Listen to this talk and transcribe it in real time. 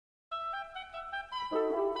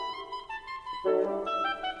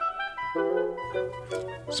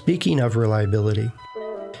Speaking of reliability,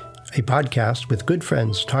 a podcast with good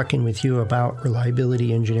friends talking with you about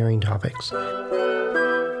reliability engineering topics.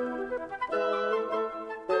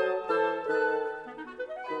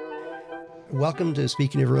 Welcome to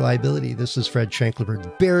Speaking of Reliability. This is Fred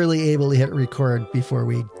Shankleberg, barely able to hit record before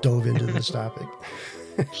we dove into this topic.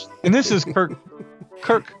 And this is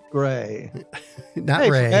Kirk Gray. Not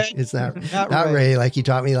Ray. Fred. It's not Ray like you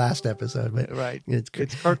taught me last episode. But right. It's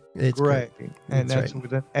Kirk Gray. Kirk. And that's right.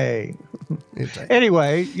 with an A. Right.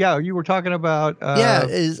 Anyway, yeah, you were talking about...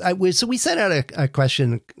 so we sent out a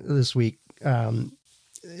question this week.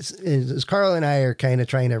 As Carl and I are kind of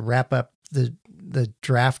trying to wrap up the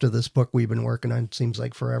draft of this book we've been working on, seems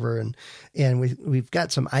like forever. And we've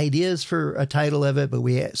got some ideas for a title of it, but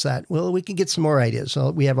we thought, well, we can get some more ideas.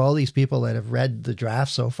 So we have all these people that have read the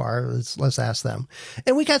draft so far. Let's ask them.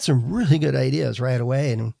 And we got some really good ideas right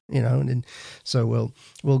away. And so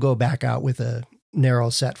we'll go back out with a narrow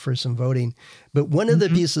set for some voting. But one of the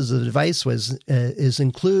pieces of advice is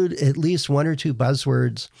include at least one or two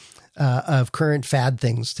buzzwords of current fad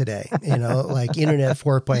things today, like Internet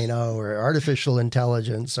 4.0 or artificial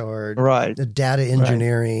intelligence or data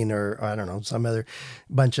engineering or I don't know, some other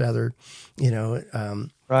bunch of other, right.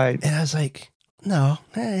 And I was like, no,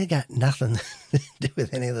 I got nothing to do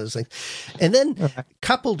with any of those things. And then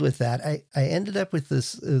coupled with that, I ended up with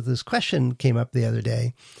this question came up the other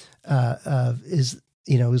day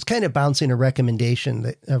it was kind of bouncing a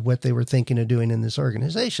recommendation of what they were thinking of doing in this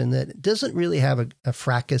organization that doesn't really have a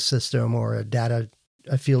FRACUS system or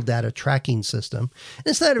a field data tracking system. And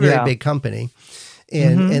it's not a very big company,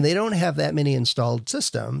 and they don't have that many installed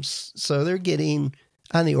systems. So they're getting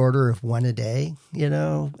on the order of one a day,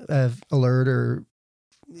 of alert or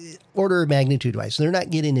order of magnitude wise. So they're not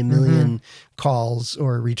getting a million calls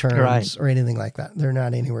or returns or anything like that. They're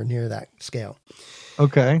not anywhere near that scale.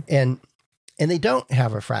 Okay. And they don't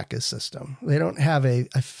have a FRACUS system. They don't have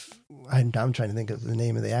I'm trying to think of the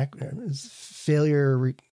name of the acronym. It's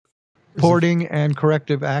Reporting and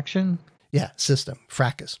Corrective Action? Yeah, system,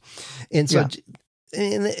 FRACUS. And so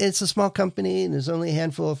and it's a small company and there's only a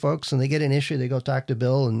handful of folks and they get an issue, they go talk to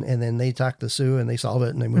Bill and then they talk to Sue and they solve it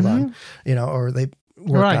and they move on, or they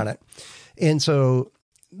work on it. And so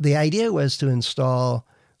the idea was to install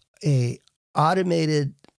a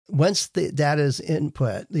automated, once the data is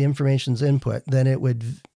input, the information's input, then it would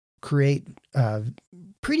create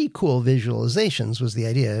pretty cool visualizations was the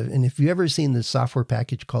idea. And if you've ever seen this software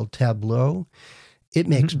package called Tableau, it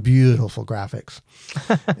makes beautiful graphics.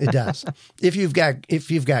 It does. If you've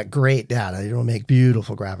got great data, it'll make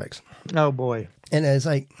beautiful graphics. Oh boy. And it's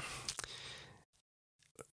like,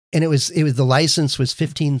 and it was the license was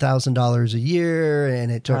 $15,000 a year,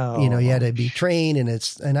 and it took you had to be trained,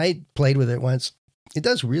 and I played with it once. It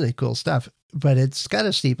does really cool stuff, but it's got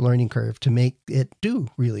a steep learning curve to make it do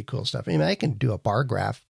really cool stuff. I mean, I can do a bar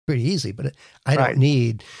graph pretty easy, but I don't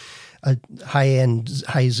need a high-end,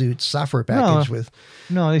 high-zoot software package with...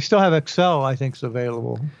 No, they still have Excel, I think, is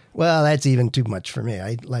available. Well, that's even too much for me.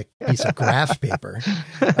 I like a piece of graph paper.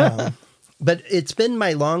 But it's been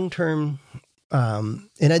my long-term... and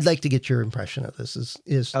I'd like to get your impression of this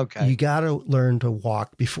is okay. You got to learn to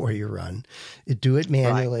walk before you run. Do it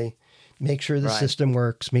manually. Right. Make sure the system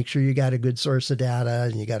works. Make sure you got a good source of data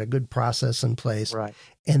and you got a good process in place. Right.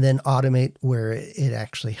 And then automate where it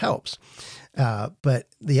actually helps. But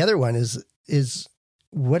the other one is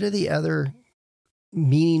what are the other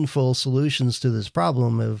meaningful solutions to this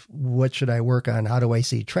problem of what should I work on? How do I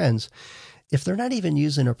see trends? If they're not even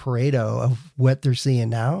using a Pareto of what they're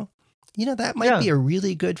seeing now, that might be a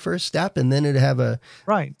really good first step. And then it'd have the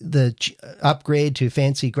upgrade to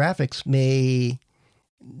fancy graphics may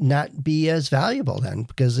not be as valuable then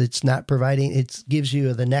because it's not providing, it gives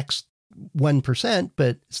you the next 1%,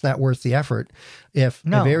 but it's not worth the effort. If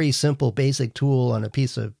a very simple basic tool on a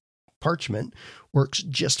piece of parchment works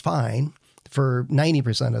just fine for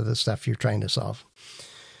 90% of the stuff you're trying to solve.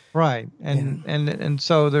 Right. And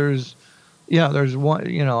so there's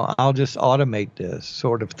one, I'll just automate this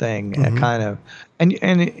sort of thing and kind of, and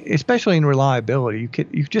especially in reliability,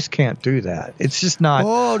 you just can't do that. It's just not.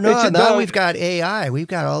 Oh no! Now we've got AI. We've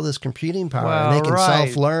got all this computing power, and they can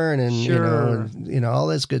self-learn and all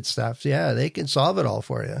this good stuff. Yeah, they can solve it all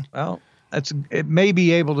for you. Well, it may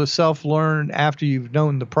be able to self-learn after you've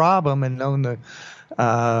known the problem and known the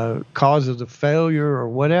cause of the failure or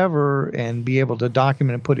whatever, and be able to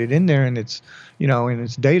document and put it in there in its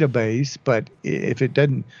database. But if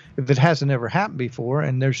it hasn't ever happened before,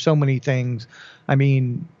 and there's so many things, I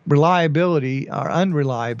mean, reliability or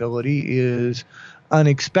unreliability is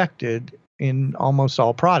unexpected in almost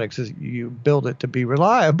all products is you build it to be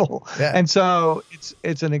reliable. Yeah. And so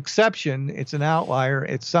it's an exception, it's an outlier,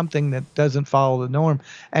 it's something that doesn't follow the norm,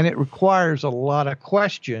 and it requires a lot of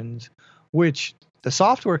questions, which the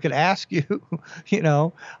software could ask you,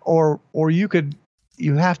 or you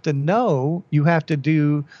have to know, you have to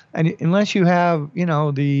do, and unless you have,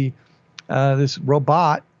 this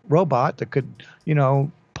robot that could,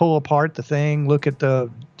 pull apart the thing, look at the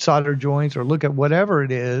solder joints, or look at whatever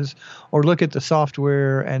it is, or look at the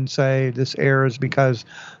software and say this error is because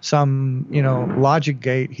some, logic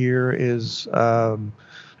gate here is,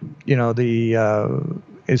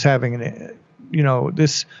 is having an,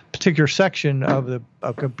 this particular section of the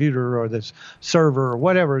computer or this server or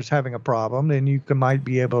whatever is having a problem, then you might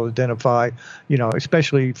be able to identify,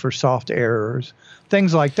 especially for soft errors,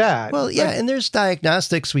 things like that. Well, yeah, and there's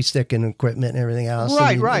diagnostics we stick in equipment and everything else.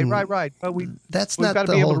 Right. But that's we've not got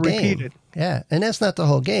to the be whole able to game. repeat it. Yeah, and that's not the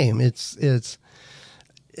whole game.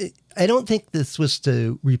 I don't think this was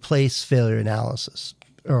to replace failure analysis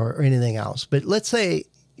or anything else. But let's say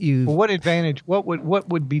Well, what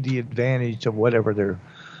would be the advantage of whatever they're,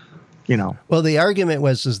 Well, the argument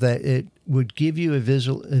is that it would give you a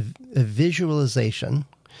visualization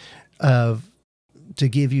to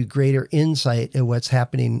give you greater insight at what's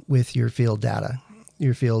happening with your field data,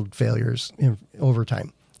 your field failures over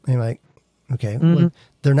time. And you're like, okay, well,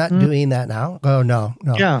 they're not doing that now. Oh, no.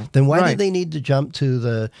 Yeah, then why did they need to jump to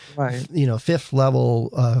the, fifth level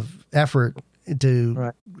of effort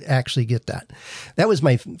to actually get that? That was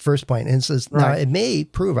my first point. And it says, now it may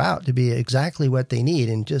prove out to be exactly what they need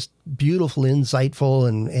and just beautiful, insightful,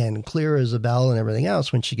 and clear as a bell and everything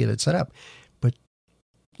else once you get it set up. But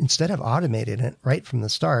instead of automating it right from the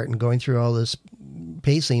start and going through all this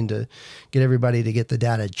pacing to get everybody to get the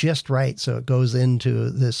data just right so it goes into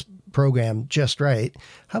this program just right,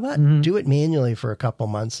 how about do it manually for a couple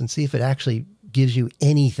months and see if it actually gives you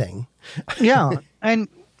anything? Yeah. And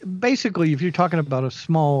basically, if you're talking about a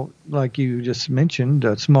small, like you just mentioned,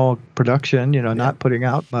 a small production, not putting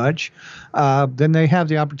out much, then they have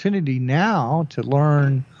the opportunity now to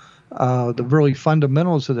learn the really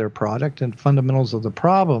fundamentals of their product and fundamentals of the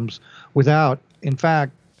problems without, in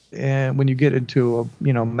fact, and when you get into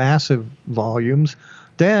massive volumes,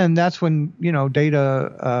 then that's when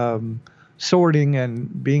data sorting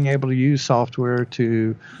and being able to use software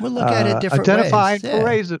to look at it different identify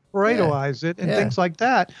ways. and Paretoize it and things like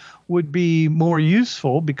that would be more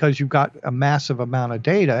useful because you've got a massive amount of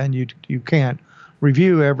data and you can't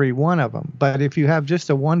review every one of them. But if you have just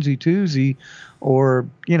a onesie twosie or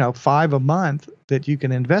 5 a month that you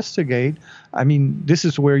can investigate, I mean, this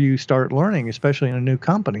is where you start learning, especially in a new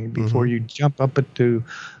company, before you jump up into.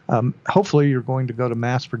 Hopefully, you're going to go to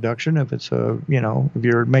mass production if it's if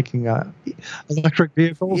you're making electric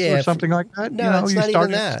vehicles or something like that. No, it's not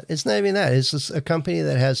even that. It's not even that. It's just a company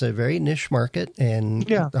that has a very niche market, and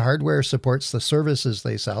the hardware supports the services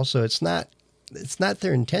they sell. So it's not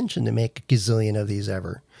their intention to make a gazillion of these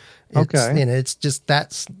ever. It's just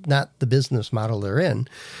that's not the business model they're in.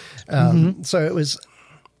 So it was.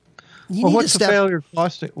 What's the failure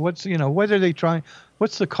cost? What's what are they trying?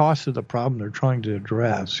 What's the cost of the problem they're trying to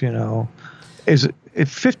address? Is it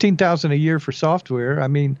 $15,000 a year for software? I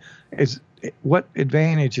mean, what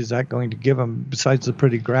advantage is that going to give them besides the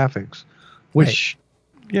pretty graphics? Which,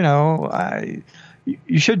 you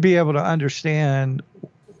should be able to understand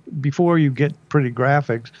before you get pretty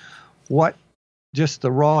graphics what just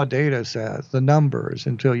the raw data says, the numbers,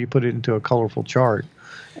 until you put it into a colorful chart,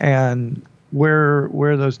 and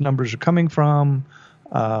where those numbers are coming from,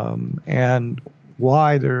 and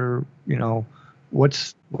why they're,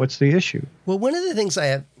 what's the issue? Well, one of the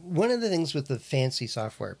things with the fancy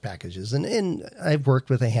software packages, and I've worked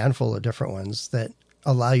with a handful of different ones that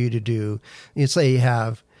allow you to do, you say you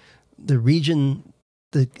have the region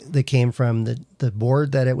that came from the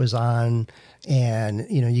board that it was on, and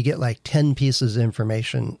you get like 10 pieces of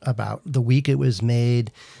information about the week it was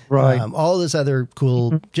made, all this other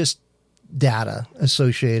cool just data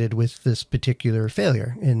associated with this particular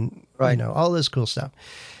failure, and all this cool stuff.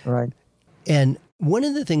 And one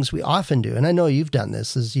of the things we often do, and I know you've done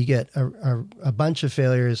this, is you get a bunch of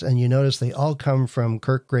failures and you notice they all come from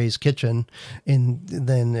Kirk Gray's kitchen, and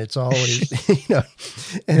then it's always,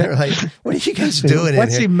 and they're like, what are you guys doing in here?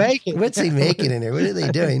 What's he making? What's he making in here? What are they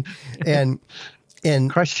doing? And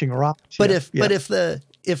crushing rocks. But if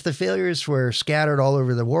the failures were scattered all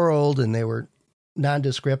over the world and they were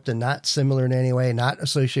nondescript and not similar in any way, not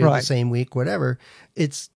associated with the same week, whatever,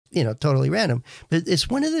 it's totally random. But it's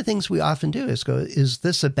one of the things we often do is go, is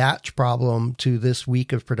this a batch problem to this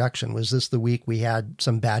week of production? Was this the week we had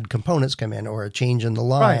some bad components come in or a change in the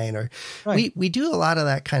line? Or we do a lot of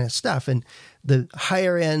that kind of stuff. And the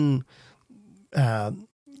higher end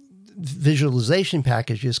visualization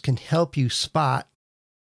packages can help you spot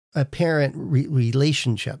apparent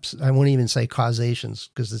relationships. I won't even say causations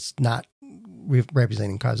because it's not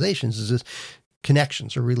representing causations. It's just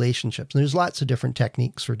connections or relationships. And there's lots of different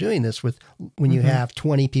techniques for doing this with when you have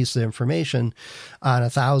 20 pieces of information on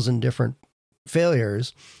 1,000 different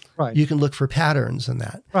failures. Right. You can look for patterns in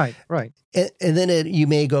that. Right. And then you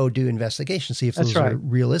may go do investigation, see if those are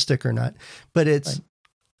realistic or not. But it's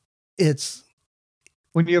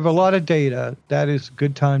when you have a lot of data, that is a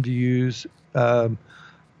good time to use a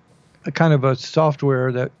kind of a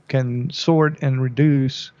software that can sort and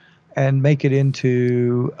reduce and make it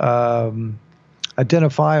into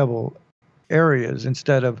identifiable areas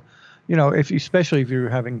instead of, especially if you're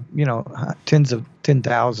having, tens of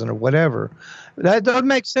 10,000 or whatever. That doesn't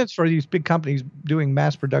make sense for these big companies doing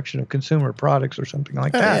mass production of consumer products or something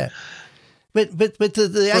like that. Yeah. But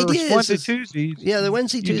the idea is onesie-twosies. Yeah, the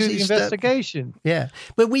onesie-twosies. You do the investigation. Yeah.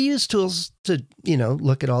 But we use tools to,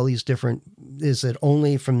 look at all these different, is it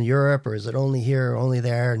only from Europe or is it only here or only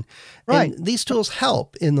there? And these tools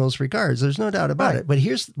help in those regards. There's no doubt about it. But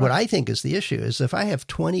here's what I think is the issue is if I have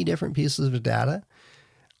 20 different pieces of data,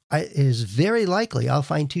 it is very likely I'll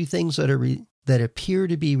find two things that appear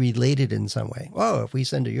to be related in some way. Oh, if we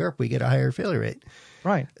send to Europe, we get a higher failure rate.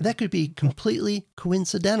 Right. That could be completely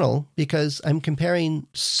coincidental because I'm comparing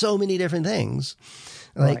so many different things.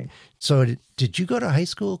 So did you go to high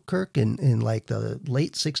school, Kirk, in like the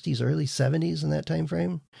late 60s, early 70s in that time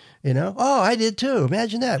frame? Oh, I did too.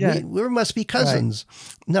 Imagine that. Yeah. We must be cousins.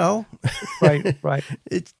 Right. No. Right.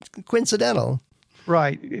 It's coincidental.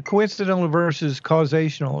 Right. Coincidental versus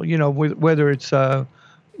causational, whether it's,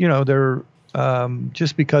 they're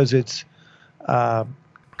just because it's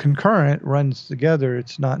concurrent runs together,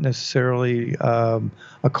 it's not necessarily a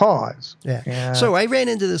cause. Yeah. So I ran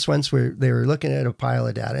into this once where they were looking at a pile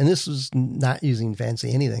of data, and this was not using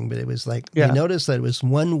fancy anything, but it was like they noticed that it was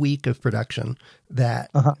 1 week of production that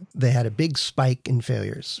they had a big spike in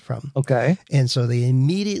failures from. Okay. And so they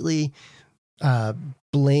immediately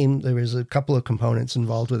blamed, there was a couple of components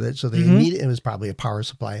involved with it. So they immediately, it was probably a power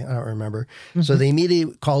supply. I don't remember. So they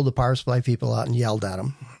immediately called the power supply people out and yelled at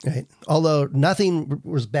them. Right. Although nothing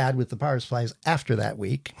was bad with the power supplies after that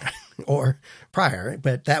week or prior,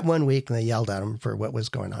 but that 1 week they yelled at them for what was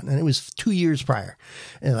going on. And it was 2 years prior.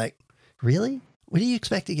 And like, really? What do you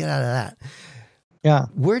expect to get out of that? Yeah.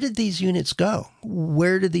 Where did these units go?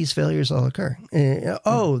 Where did these failures all occur?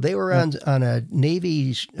 They were on a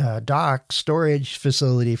Navy dock storage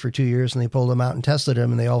facility for 2 years, and they pulled them out and tested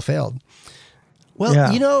them, and they all failed.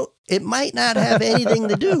 Well, it might not have anything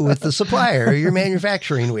to do with the supplier or your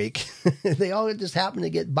manufacturing week. They all just happened to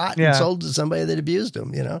get bought and sold to somebody that abused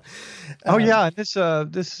them,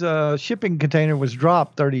 This shipping container was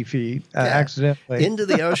dropped 30 feet accidentally into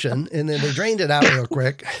the ocean, and then they drained it out real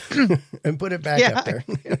quick and put it back up there.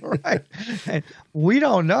 Right. And we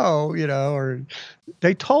don't know, or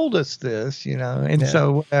they told us this,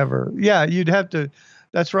 so whatever. Yeah, you'd have to.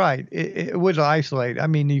 That's right. It would isolate. I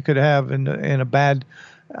mean, you could have in a bad,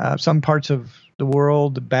 some parts of the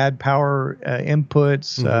world, the bad power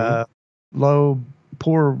inputs,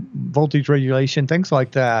 poor voltage regulation, things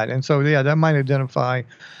like that. And so, that might identify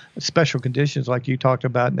special conditions like you talked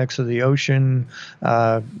about next to the ocean.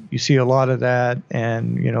 You see a lot of that.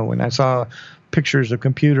 And, when I saw pictures of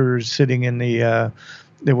computers sitting in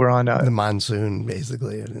they were on the monsoon,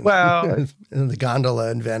 basically. Well, in the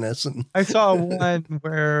gondola in Venice. And I saw one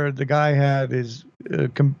where the guy had his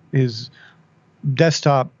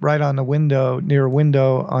desktop right on the window, near a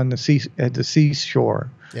window on the at the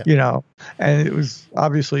seashore. Yeah. And it was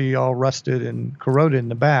obviously all rusted and corroded in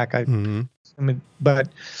the back. But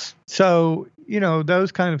so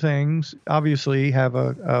those kind of things obviously have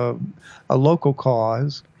a local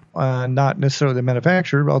cause, not necessarily the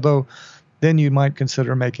manufacturer, although. Then you might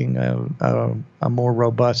consider making a more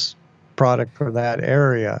robust product for that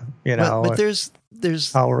area, But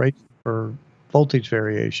there's tolerate for voltage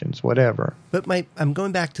variations, whatever. But I'm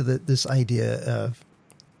going back to this idea of,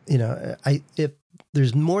 if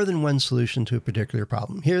there's more than one solution to a particular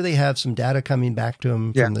problem. Here they have some data coming back to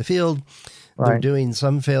them from the field. They're doing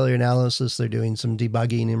some failure analysis. They're doing some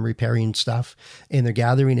debugging and repairing stuff, and they're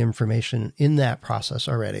gathering information in that process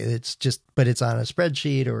already. But it's on a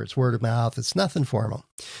spreadsheet or it's word of mouth. It's nothing formal.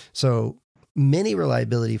 So many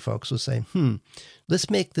reliability folks will say,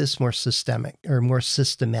 let's make this more systemic or more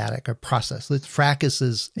systematic, a process. Fracas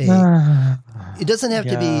is It doesn't have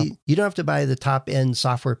to be, you don't have to buy the top end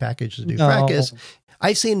software package to do fracas.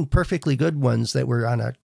 I've seen perfectly good ones that were on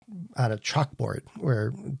a chalkboard. We're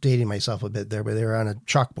dating myself a bit there, but they were on a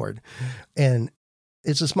chalkboard. And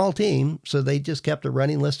it's a small team, so they just kept a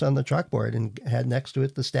running list on the chalkboard and had next to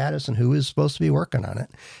it the status and who was supposed to be working on it.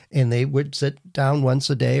 And they would sit down once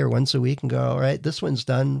a day or once a week and go, all right, this one's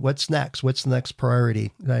done. What's next? What's the next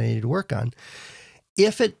priority that I need to work on?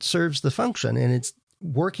 If it serves the function and it's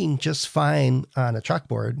working just fine on a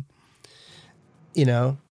chalkboard,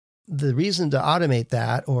 the reason to automate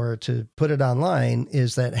that or to put it online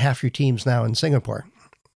is that half your team's now in Singapore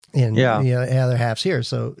and the other half's here.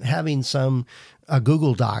 So having a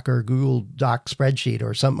Google Doc or a Google Doc spreadsheet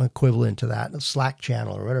or something equivalent to that, a Slack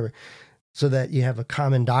channel or whatever, so that you have a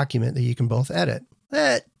common document that you can both edit.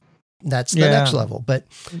 That's the next level. But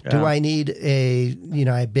do I need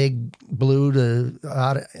a big blue to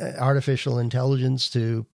artificial intelligence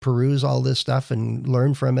to peruse all this stuff and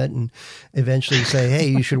learn from it and eventually say, hey,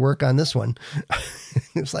 you should work on this one?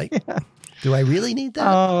 It's like, do I really need that?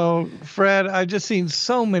 Oh, Fred, I've just seen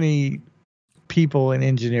so many people in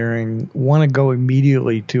engineering want to go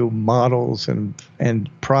immediately to models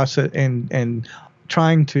and process and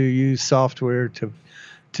trying to use software to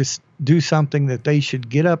do something that they should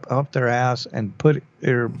get up off their ass and put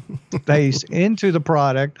their face into the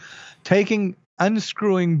product,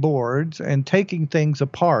 unscrewing boards and taking things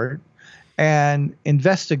apart and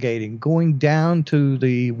investigating, going down to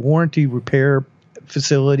the warranty repair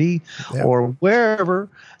facility or wherever.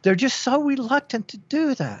 They're just so reluctant to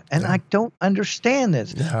do that. And I don't understand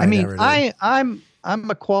this. No, I'm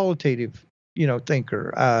a qualitative,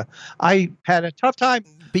 thinker. I had a tough time.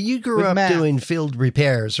 But you grew up doing field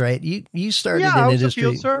repairs, right? You started in industry. I was a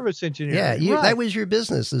field service engineer. Yeah, that was your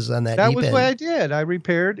business, is on that That deep was end. what I did. I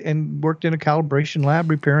repaired and worked in a calibration lab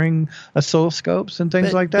repairing oscilloscopes and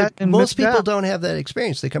things like that. But most people don't have that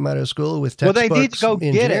experience. They come out of school with textbooks, they need to go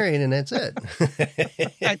engineering, and that's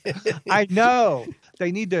it. I know.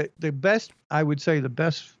 They need the best, I would think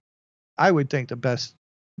the best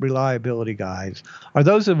reliability guys are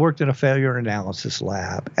those that worked in a failure analysis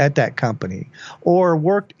lab at that company or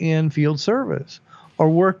worked in field service or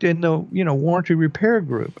worked in the warranty repair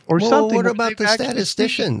group or something. What about the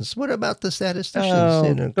statisticians? What about the statisticians?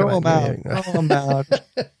 Oh, throw them out.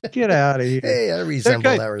 Get out of here. Hey, I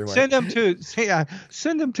resemble everyone. Send them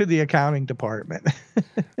to the accounting department.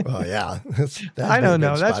 Oh yeah, I don't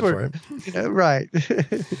know. That's where, right.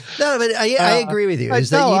 No, but I agree with you. You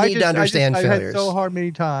need to understand failures. I've had so hard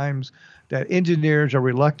many times that engineers are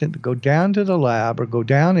reluctant to go down to the lab or go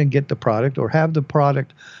down and get the product or have the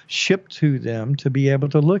product shipped to them to be able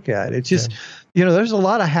to look at. It's just, there's a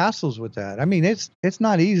lot of hassles with that. I mean, it's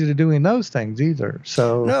not easy to doing those things either.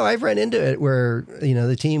 So no, I've run into it where,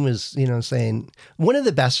 the team was, saying one of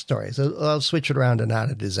the best stories, I'll switch it around to not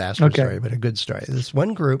a disaster story, but a good story. This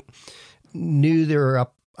one group knew they were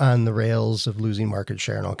up on the rails of losing market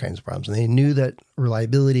share and all kinds of problems. And they knew that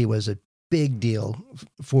reliability was a big deal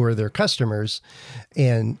for their customers.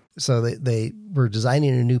 And so they were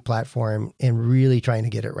designing a new platform and really trying to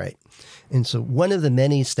get it right. And so one of the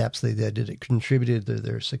many steps they did that contributed to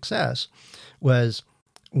their success was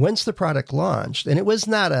once the product launched, and it was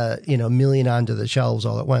not a, million onto the shelves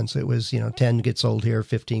all at once. It was, 10 gets sold here,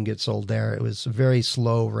 15 gets sold there. It was a very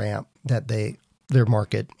slow ramp that their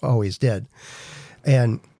market always did.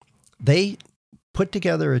 And they put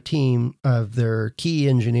together a team of their key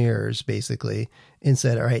engineers, basically, and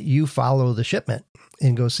said, all right, you follow the shipment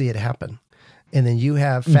and go see it happen. And then you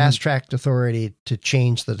have fast-tracked authority to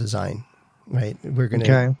change the design, right? We're going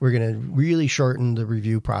to really shorten the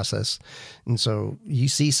review process. And so you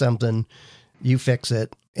see something, you fix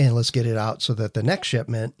it, and let's get it out so that the next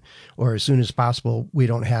shipment, or as soon as possible, we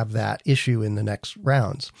don't have that issue in the next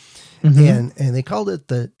rounds. And they called it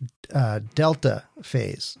the delta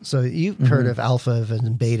phase. So you've heard of alpha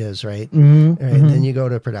and betas, right? Right? Then you go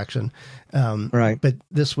to production. Right. But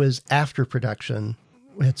this was after production.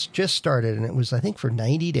 It's just started, and it was, I think, for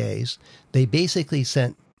 90 days. They basically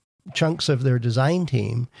sent chunks of their design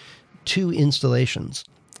team to installations.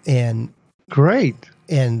 And great.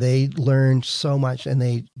 And they learned so much, and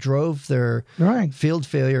they drove their field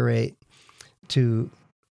failure rate to,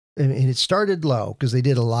 and it started low because they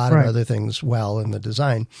did a lot of other things well in the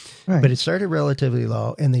design, but it started relatively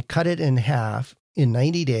low, and they cut it in half in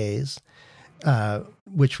 90 days,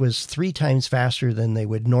 which was 3 times faster than they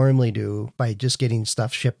would normally do by just getting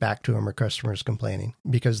stuff shipped back to them or customers complaining,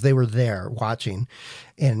 because they were there watching.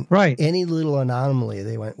 And any little anomaly,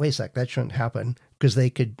 they went, wait a sec, that shouldn't happen, because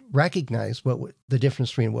they could recognize the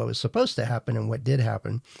difference between what was supposed to happen and what did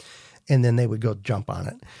happen. and then they would go jump on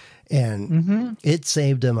it. And it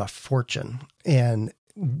saved them a fortune and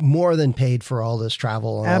more than paid for all this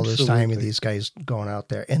travel and all this time with these guys going out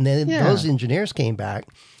there. And then those engineers came back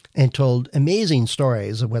and told amazing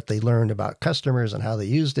stories of what they learned about customers and how they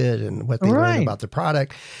used it and what they learned about the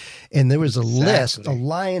product. And there was a list, a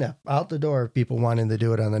line out the door of people wanting to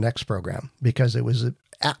do it on the next program because it was an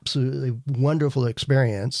absolutely wonderful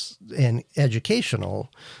experience and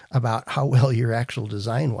educational about how well your actual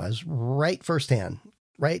design was right firsthand,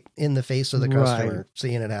 right in the face of the customer,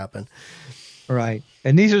 seeing it happen. Right.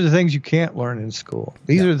 And these are the things you can't learn in school.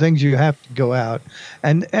 These are the things you have to go out.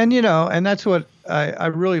 And you know, and that's what I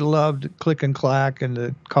really loved Click and Clack and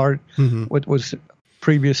the car, what was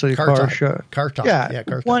previously Car Talk. Yeah, Car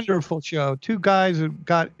Talk. Wonderful show. Two guys who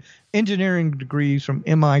got engineering degrees from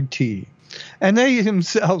MIT. And they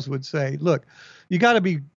themselves would say, look, you got to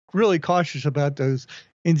be really cautious about those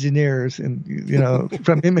engineers. And, you know,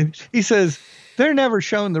 from him, he says, they're never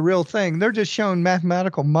shown the real thing. They're just shown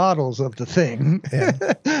mathematical models of the thing. Yeah.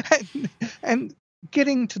 and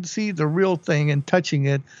getting to see the real thing and touching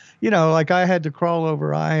it, you know, like I had to crawl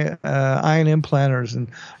over ion implanters and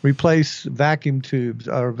replace vacuum tubes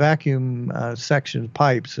or vacuum section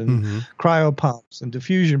pipes and cryo pumps and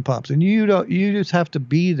diffusion pumps. And you just have to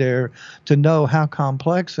be there to know how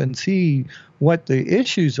complex and see what the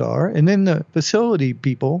issues are. And then the facility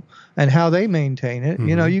people and how they maintain it.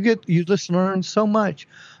 You know, you just learn so much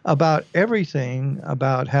about everything,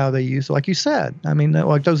 about how they use, like you said. I mean,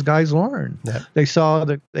 like those guys learned. Yeah. They saw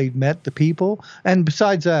that they met the people. And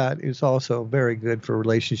besides that, it's also very good for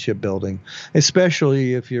relationship building,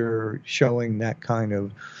 especially if you're showing that kind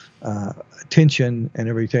of attention and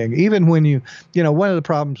everything. Even when you know, one of the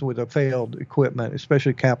problems with a failed equipment,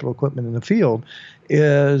 especially capital equipment in the field,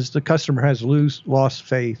 is the customer has lost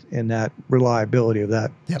faith in that reliability of that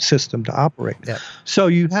system to operate. Yep. So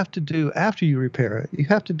you have to do, after you repair it, you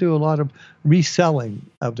have to do a lot of reselling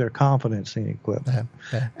of their confidence in the equipment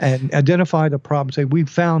and identify the problem. Say, we've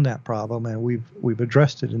found that problem and we've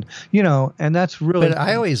addressed it, and you know, and that's really. But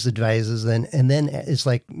I always advise is then it's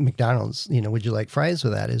like McDonald's. You know, would you like fries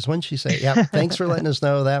with that? Is once you say, "Yeah, thanks for letting us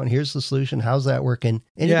know that one. Here's the solution. How's that working?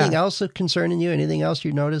 Anything else concerning you? Anything else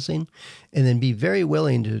you're noticing?" And then be very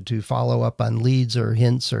willing to follow up on leads or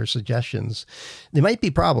hints or suggestions. There might be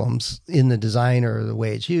problems in the design or the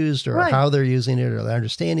way it's used or how they're using it or the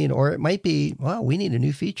understanding, or it might be, well, we need a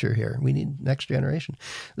new feature here. We need next generation.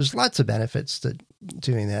 There's lots of benefits to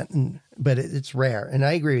doing that, but it's rare. And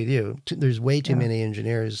I agree with you. There's way too many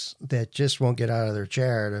engineers that just won't get out of their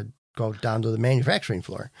chair to go down to the manufacturing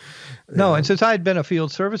floor. No, and since I had been a field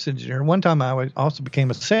service engineer, one time I also became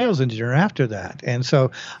a sales engineer after that. And so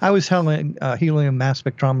I was selling helium mass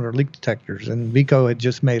spectrometer leak detectors, and Veeco had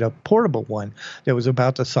just made a portable one that was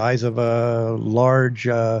about the size of a large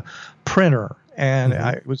printer. And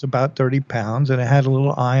it was about 30 pounds, and it had a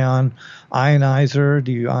little ionizer.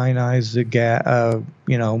 Do you ionize the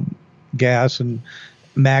gas and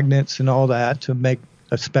magnets and all that to make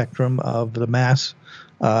a spectrum of the mass,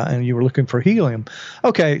 and you were looking for helium.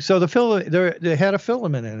 Okay, so they had a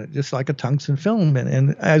filament in it, just like a tungsten filament.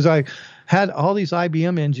 And as I had all these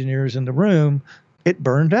IBM engineers in the room, it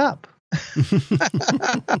burned up.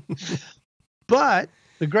 But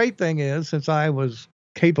the great thing is, since I was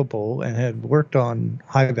capable and had worked on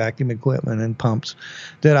high vacuum equipment and pumps,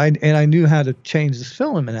 that I knew how to change this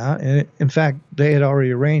filament out. And in fact, they had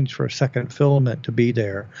already arranged for a second filament to be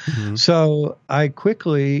there. So I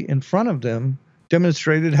quickly, in front of them,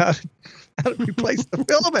 demonstrated how to replace the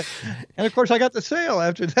filament. And of course, I got the sale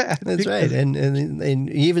after that. That's right. And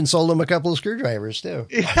you even sold them a couple of screwdrivers too.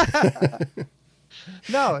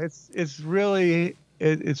 No, it's really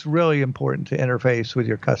important to interface with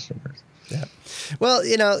your customers. Yeah. Well,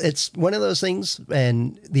 you know, it's one of those things.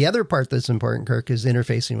 And the other part that's important, Kirk, is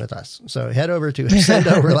interfacing with us. So head over to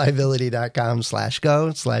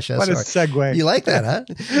accendoreliability.com/go/SR. What a segue. You like that, huh?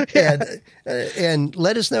 And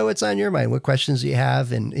let us know what's on your mind, what questions you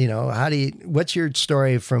have. And, you know, what's your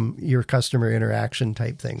story from your customer interaction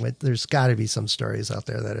type thing? There's got to be some stories out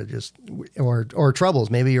there that are just, or troubles.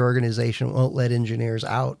 Maybe your organization won't let engineers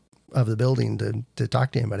out of the building to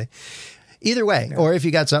talk to anybody. Either way, or if you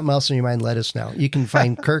got something else in your mind, let us know. You can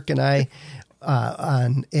find Kirk and I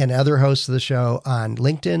and other hosts of the show on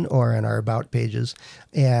LinkedIn or on our About pages.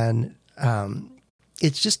 And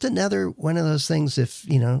it's just another one of those things. If,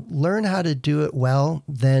 you know, learn how to do it well,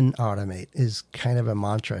 then automate is kind of a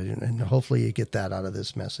mantra. And hopefully you get that out of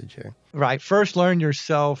this message here. Right. First, learn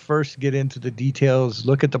yourself. First, get into the details.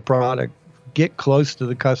 Look at the product. Get close to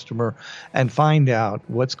the customer and find out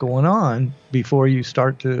what's going on before you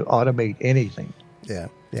start to automate anything.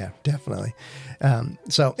 Yeah, definitely.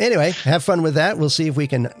 So anyway, have fun with that. We'll see if we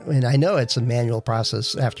can, and I know it's a manual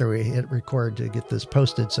process after we hit record to get this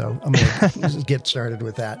posted. So I'm going to get started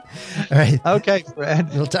with that. All right. Okay, Fred.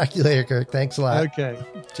 We'll talk to you later, Kirk. Thanks a lot. Okay.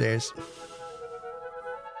 Cheers.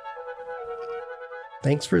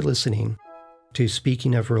 Thanks for listening to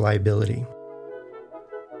Speaking of Reliability.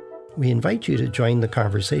 We invite you to join the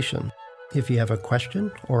conversation. If you have a question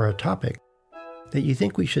or a topic that you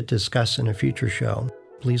think we should discuss in a future show,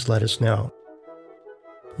 please let us know.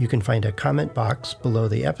 You can find a comment box below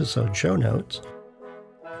the episode show notes,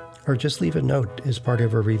 or just leave a note as part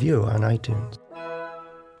of a review on iTunes.